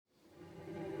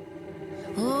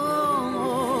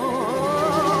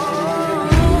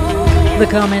The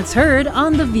comments heard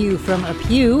on The View from a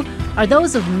Pew are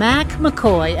those of Mac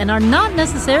McKoy and are not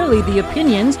necessarily the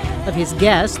opinions of his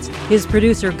guests, his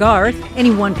producer Garth,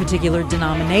 any one particular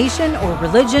denomination or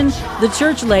religion, the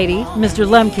church lady, Mr.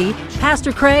 Lemke,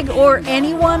 Pastor Craig, or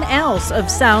anyone else of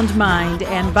sound mind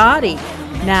and body.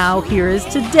 Now, here is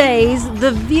today's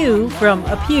The View from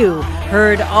a Pew,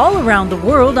 heard all around the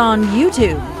world on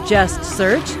YouTube. Just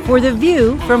search for The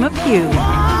View from a Pew.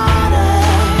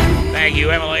 Thank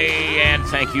you, Emily, and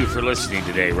thank you for listening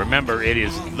today. Remember, it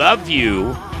is The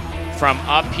View from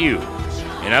a Pew.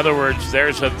 In other words,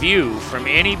 there's a view from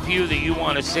any pew that you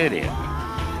want to sit in,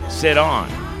 sit on,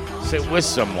 sit with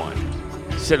someone,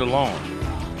 sit alone.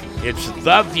 It's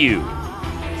The View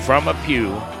from a Pew,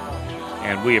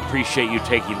 and we appreciate you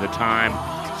taking the time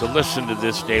to listen to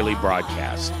this daily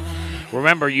broadcast.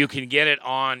 Remember, you can get it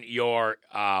on your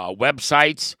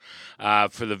websites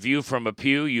for The View from a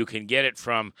Pew. You can get it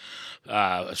from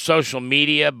social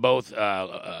media, both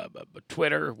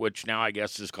Twitter, which now I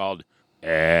guess is called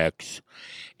X,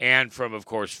 and from, of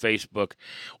course, Facebook.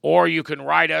 Or you can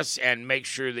write us and make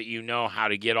sure that you know how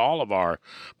to get all of our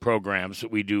programs that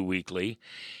we do weekly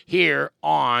here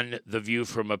on The View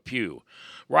from a Pew.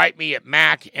 Write me at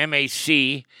Mac,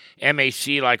 M-A-C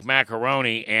like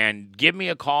macaroni, and give me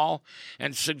a call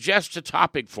and suggest a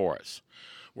topic for us.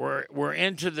 We're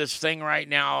into this thing right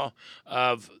now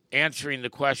of answering the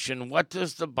question, what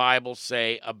does the Bible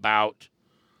say about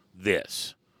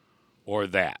this or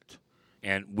that?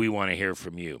 And we want to hear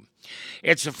from you.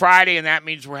 It's a Friday, and that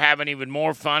means we're having even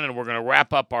more fun, and we're going to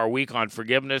wrap up our week on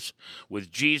forgiveness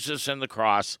with Jesus and the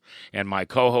cross and my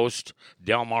co-host,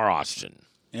 Delmar Austin.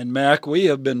 And Mac, we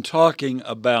have been talking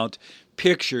about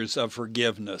pictures of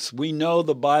forgiveness. We know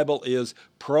the Bible is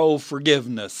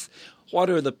pro-forgiveness. What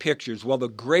are the pictures? Well, the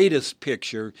greatest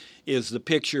picture is the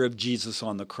picture of Jesus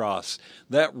on the cross.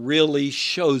 That really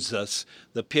shows us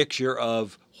the picture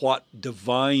of what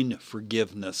divine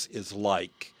forgiveness is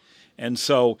like. And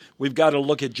so we've got to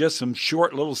look at just some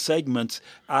short little segments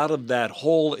out of that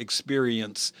whole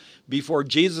experience. Before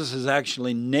Jesus is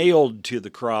actually nailed to the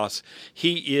cross,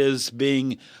 he is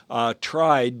being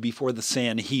tried before the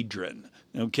Sanhedrin.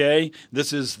 Okay?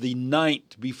 This is the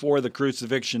night before the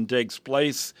crucifixion takes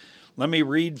place. Let me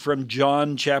read from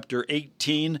John chapter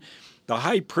 18. The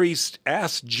high priest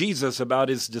asked Jesus about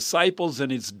his disciples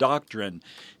and his doctrine.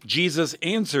 Jesus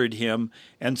answered him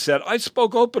and said, I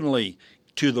spoke openly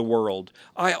to the world.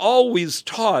 I always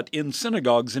taught in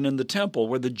synagogues and in the temple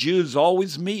where the Jews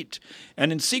always meet,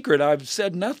 and in secret I've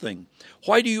said nothing.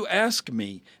 Why do you ask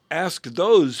me? Ask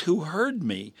those who heard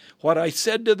me what I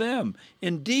said to them.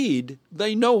 Indeed,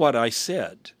 they know what I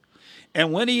said.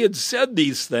 And when he had said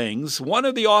these things, one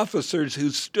of the officers who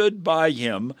stood by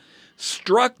him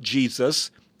struck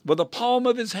Jesus with the palm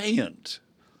of his hand.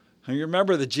 And you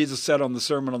remember that Jesus said on the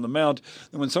Sermon on the Mount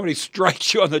that when somebody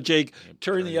strikes you on the cheek,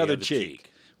 turn the other cheek.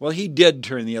 Well, he did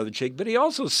turn the other cheek, but he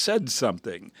also said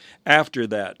something after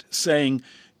that, saying,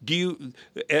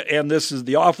 and this is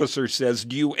the officer says,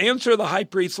 do you answer the high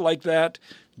priest like that?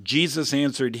 Jesus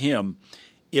answered him,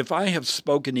 if I have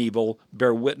spoken evil,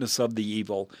 bear witness of the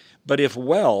evil. But if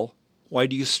well, why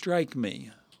do you strike me?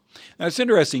 Now, it's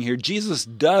interesting here. Jesus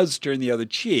does turn the other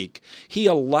cheek. He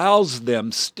allows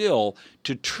them still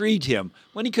to treat him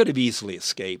when he could have easily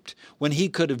escaped, when he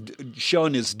could have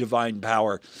shown his divine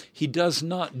power. He does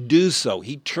not do so.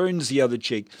 He turns the other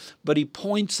cheek, but he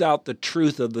points out the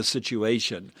truth of the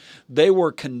situation. They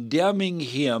were condemning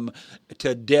him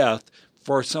to death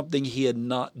for something he had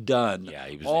not done. Yeah,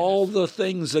 he was all innocent. the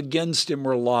things against him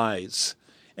were lies.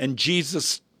 And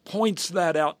Jesus points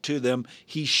that out to them.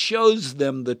 He shows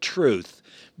them the truth,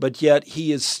 but yet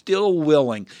he is still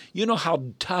willing. You know how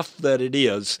tough that it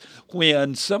is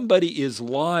when somebody is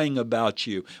lying about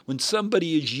you, when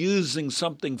somebody is using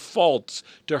something false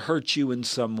to hurt you in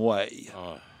some way.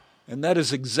 And that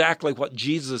is exactly what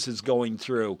Jesus is going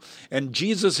through. And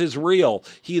Jesus is real.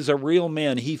 He is a real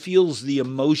man. He feels the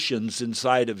emotions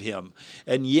inside of him.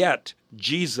 And yet,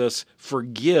 Jesus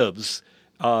forgives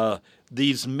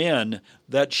these men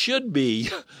that should be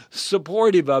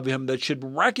supportive of him, that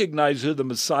should recognize who the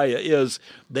Messiah is.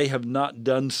 They have not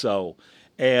done so.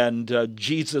 And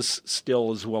Jesus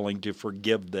still is willing to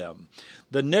forgive them.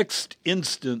 The next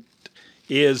instant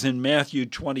is in Matthew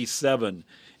 27.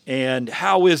 And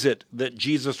how is it that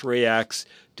Jesus reacts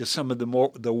to some of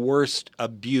the worst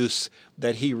abuse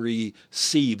that he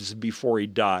receives before he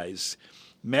dies?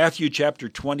 Matthew chapter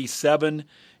 27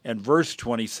 and verse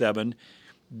 27,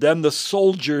 then the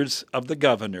soldiers of the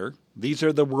governor, these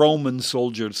are the Roman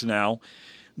soldiers now,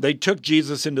 They took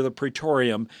Jesus into the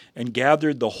praetorium and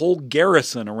gathered the whole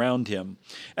garrison around him.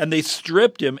 And they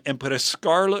stripped him and put a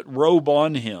scarlet robe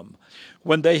on him.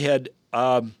 When they had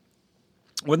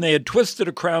twisted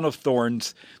a crown of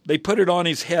thorns, they put it on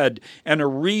his head and a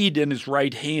reed in his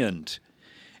right hand.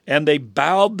 And they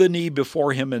bowed the knee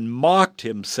before him and mocked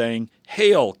him, saying,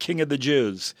 "Hail, King of the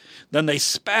Jews!" Then they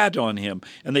spat on him,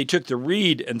 and they took the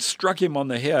reed and struck him on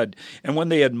the head. And when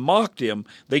they had mocked him,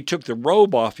 they took the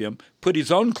robe off him, put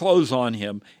his own clothes on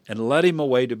him, and led him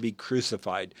away to be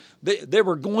crucified. They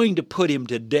were going to put him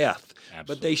to death.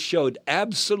 Absolutely. But they showed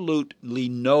absolutely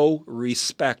no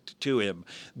respect to him.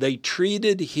 They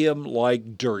treated him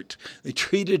like dirt. They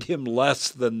treated him less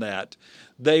than that.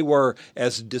 They were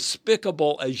as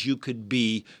despicable as you could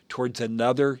be towards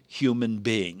another human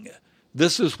being.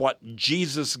 This is what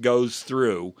Jesus goes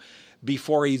through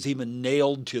before he's even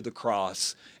nailed to the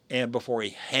cross and before he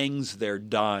hangs there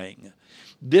dying.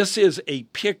 This is a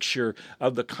picture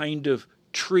of the kind of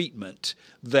treatment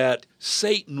that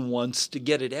Satan wants to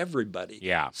get at everybody.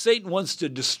 Yeah. Satan wants to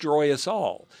destroy us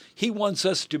all. He wants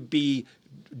us to be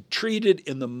treated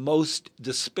in the most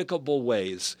despicable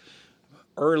ways.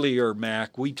 Earlier,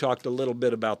 Mac, we talked a little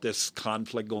bit about this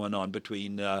conflict going on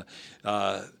between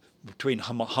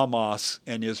Hamas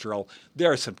and Israel.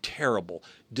 There are some terrible,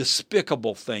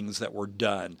 despicable things that were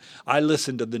done. I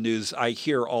listen to the news. I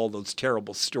hear all those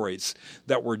terrible stories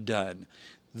that were done.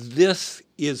 This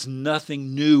is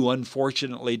nothing new,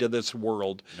 unfortunately, to this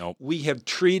world. Nope. We have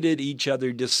treated each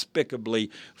other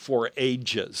despicably for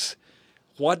ages.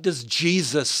 What does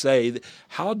Jesus say?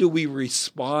 How do we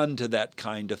respond to that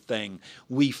kind of thing?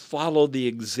 We follow the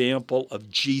example of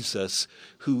Jesus,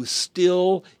 who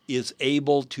still is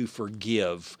able to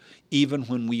forgive, even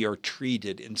when we are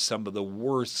treated in some of the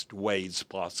worst ways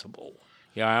possible.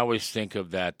 Yeah, I always think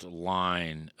of that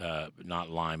line,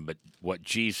 but what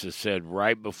Jesus said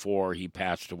right before he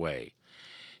passed away.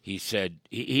 He said,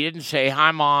 he didn't say,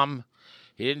 "Hi, Mom."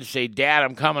 He didn't say, "Dad,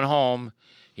 I'm coming home."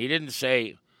 He didn't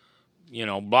say,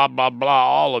 blah, blah, blah,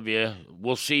 all of you.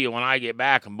 We'll see you when I get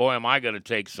back, and boy, am I going to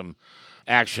take some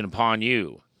action upon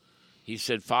you. He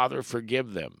said, "Father,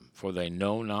 forgive them, for they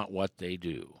know not what they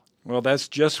do." Well, that's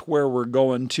just where we're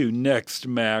going to next,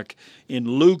 Mac. In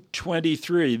Luke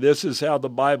 23, this is how the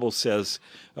Bible says,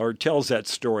 or tells that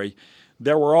story.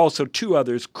 There were also two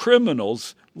others,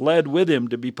 criminals, led with him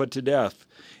to be put to death.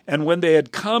 And when they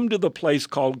had come to the place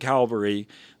called Calvary,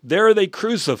 there they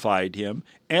crucified him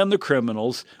and the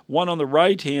criminals, one on the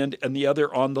right hand and the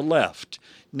other on the left.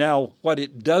 Now, what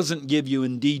it doesn't give you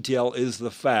in detail is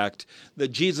the fact that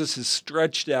Jesus is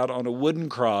stretched out on a wooden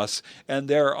cross, and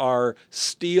there are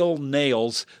steel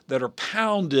nails that are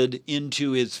pounded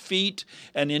into his feet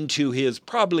and into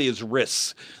probably his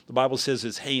wrists. The Bible says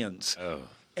his hands. Oh.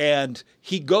 And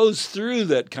he goes through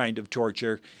that kind of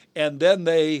torture, and then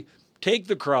they take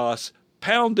the cross,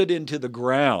 pound it into the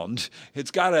ground. His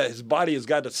body has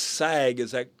got to sag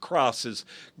as that cross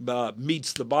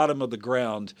meets the bottom of the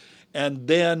ground. And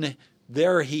then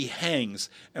there he hangs.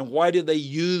 And why do they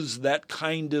use that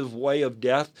kind of way of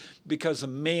death? Because a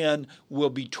man will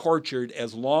be tortured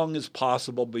as long as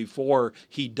possible before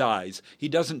he dies. He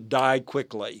doesn't die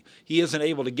quickly. He isn't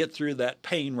able to get through that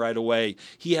pain right away.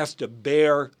 He has to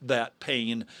bear that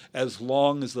pain as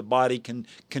long as the body can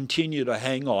continue to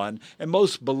hang on. And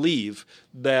most believe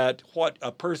that what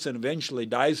a person eventually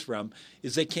dies from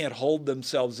is they can't hold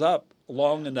themselves up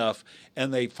long enough,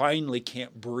 and they finally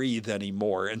can't breathe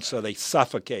anymore, and so they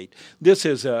suffocate. This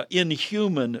is an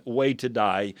inhuman way to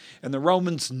die, and the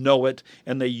Romans know it,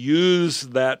 and they use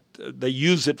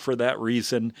it for that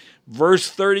reason. Verse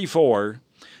 34,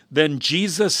 then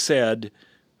Jesus said,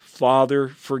 "Father,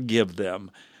 forgive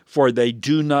them, for they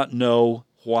do not know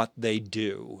what they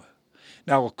do."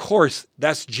 Now, of course,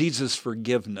 that's Jesus'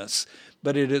 forgiveness,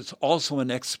 but it is also an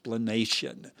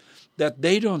explanation that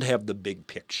they don't have the big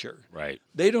picture. Right.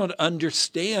 They don't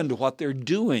understand what they're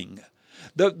doing.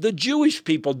 The Jewish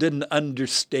people didn't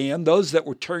understand. Those that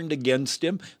were turned against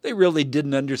him, they really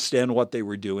didn't understand what they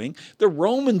were doing. The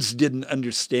Romans didn't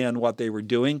understand what they were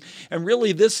doing. And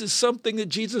really, this is something that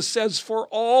Jesus says for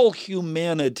all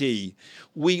humanity.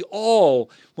 We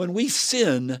all, when we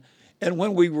sin, and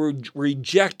when we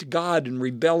reject God and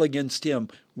rebel against him,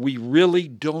 we really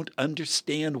don't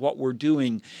understand what we're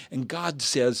doing. And God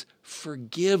says,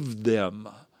 forgive them.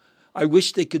 I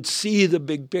wish they could see the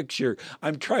big picture.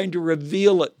 I'm trying to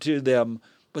reveal it to them,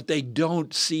 but they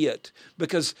don't see it.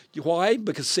 Because why?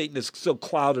 Because Satan has so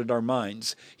clouded our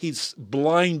minds. He's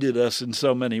blinded us in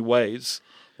so many ways.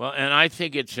 Well, and I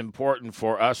think it's important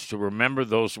for us to remember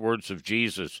those words of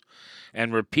Jesus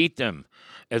and repeat them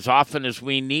as often as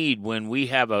we need when we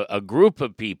have a group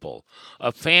of people,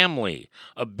 a family,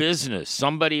 a business,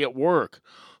 somebody at work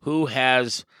who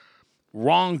has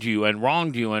wronged you and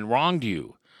wronged you and wronged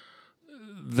you.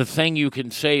 The thing you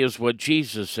can say is what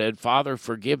Jesus said, Father,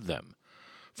 forgive them.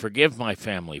 Forgive my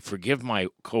family. Forgive my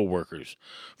coworkers.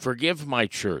 Forgive my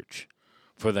church,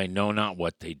 for they know not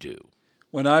what they do.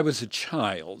 When I was a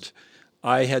child,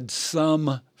 I had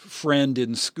some friend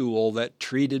in school that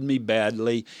treated me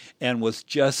badly and was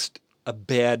just a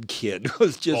bad kid,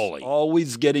 was just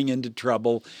always getting into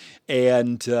trouble.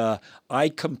 And I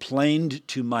complained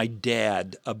to my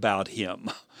dad about him.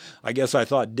 I guess I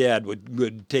thought Dad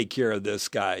would take care of this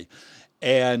guy.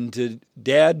 And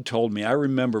Dad told me, I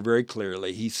remember very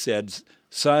clearly, he said,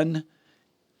 son,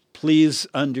 please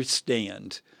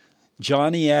understand,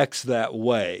 Johnny acts that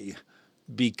way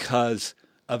because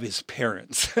of his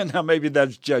parents. Now, maybe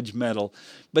that's judgmental,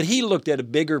 but he looked at a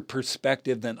bigger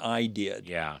perspective than I did.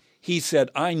 Yeah. He said,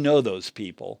 I know those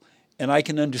people, and I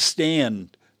can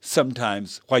understand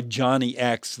sometimes why Johnny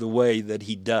acts the way that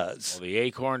he does. Well, the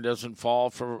acorn doesn't fall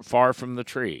far from the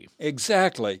tree.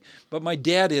 Exactly. But my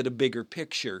dad had a bigger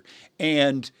picture,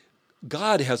 and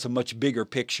God has a much bigger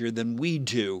picture than we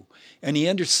do, and he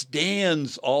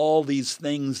understands all these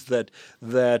things that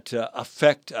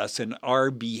affect us and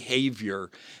our behavior.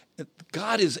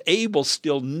 God is able,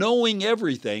 still knowing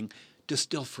everything, to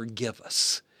still forgive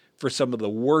us for some of the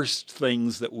worst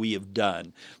things that we have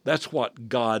done. That's what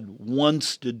God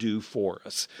wants to do for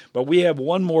us. But we have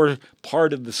one more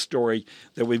part of the story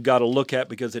that we've got to look at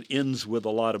because it ends with a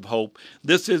lot of hope.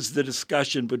 This is the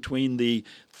discussion between the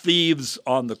thieves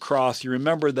on the cross. You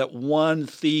remember that one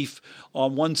thief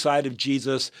on one side of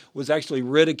Jesus was actually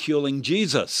ridiculing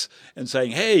Jesus and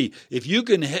saying, hey, if you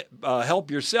can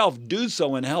help yourself, do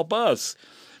so and help us.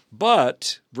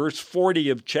 But, verse 40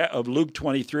 of Luke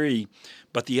 23,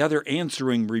 but the other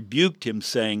answering rebuked him,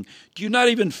 saying, do you not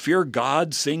even fear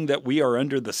God, seeing that we are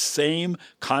under the same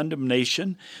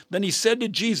condemnation? Then he said to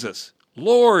Jesus,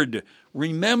 Lord,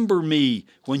 remember me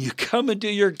when you come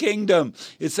into your kingdom.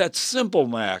 It's that simple,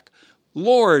 Mac.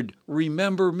 Lord,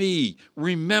 remember me.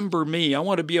 Remember me. I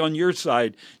want to be on your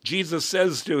side. Jesus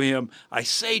says to him, I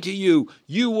say to you,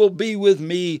 you will be with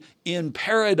me in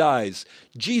paradise.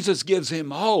 Jesus gives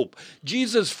him hope.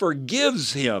 Jesus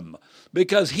forgives him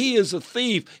because he is a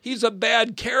thief. He's a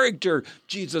bad character.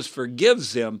 Jesus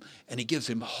forgives him, and he gives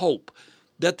him hope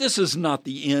that this is not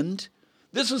the end.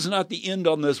 This is not the end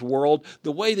on this world.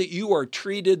 The way that you are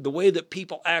treated, the way that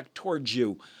people act towards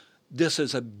you, this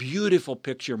is a beautiful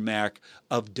picture, Mac,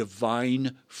 of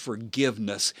divine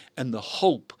forgiveness and the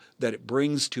hope that it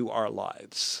brings to our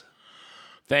lives.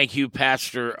 Thank you,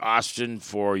 Pastor Austin,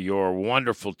 for your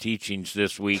wonderful teachings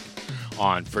this week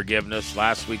on forgiveness.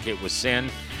 Last week it was sin.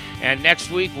 And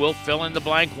next week we'll fill in the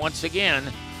blank once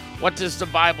again. What does the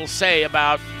Bible say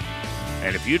about,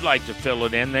 and if you'd like to fill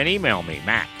it in, then email me,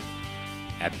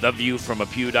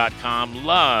 mac@theviewfromapew.com.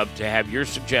 Love to have your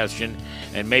suggestion,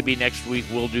 and maybe next week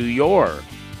we'll do your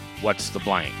What's the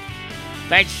Blank.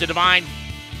 Thanks to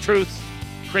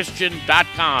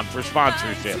DivineTruthChristian.com for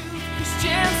sponsorship.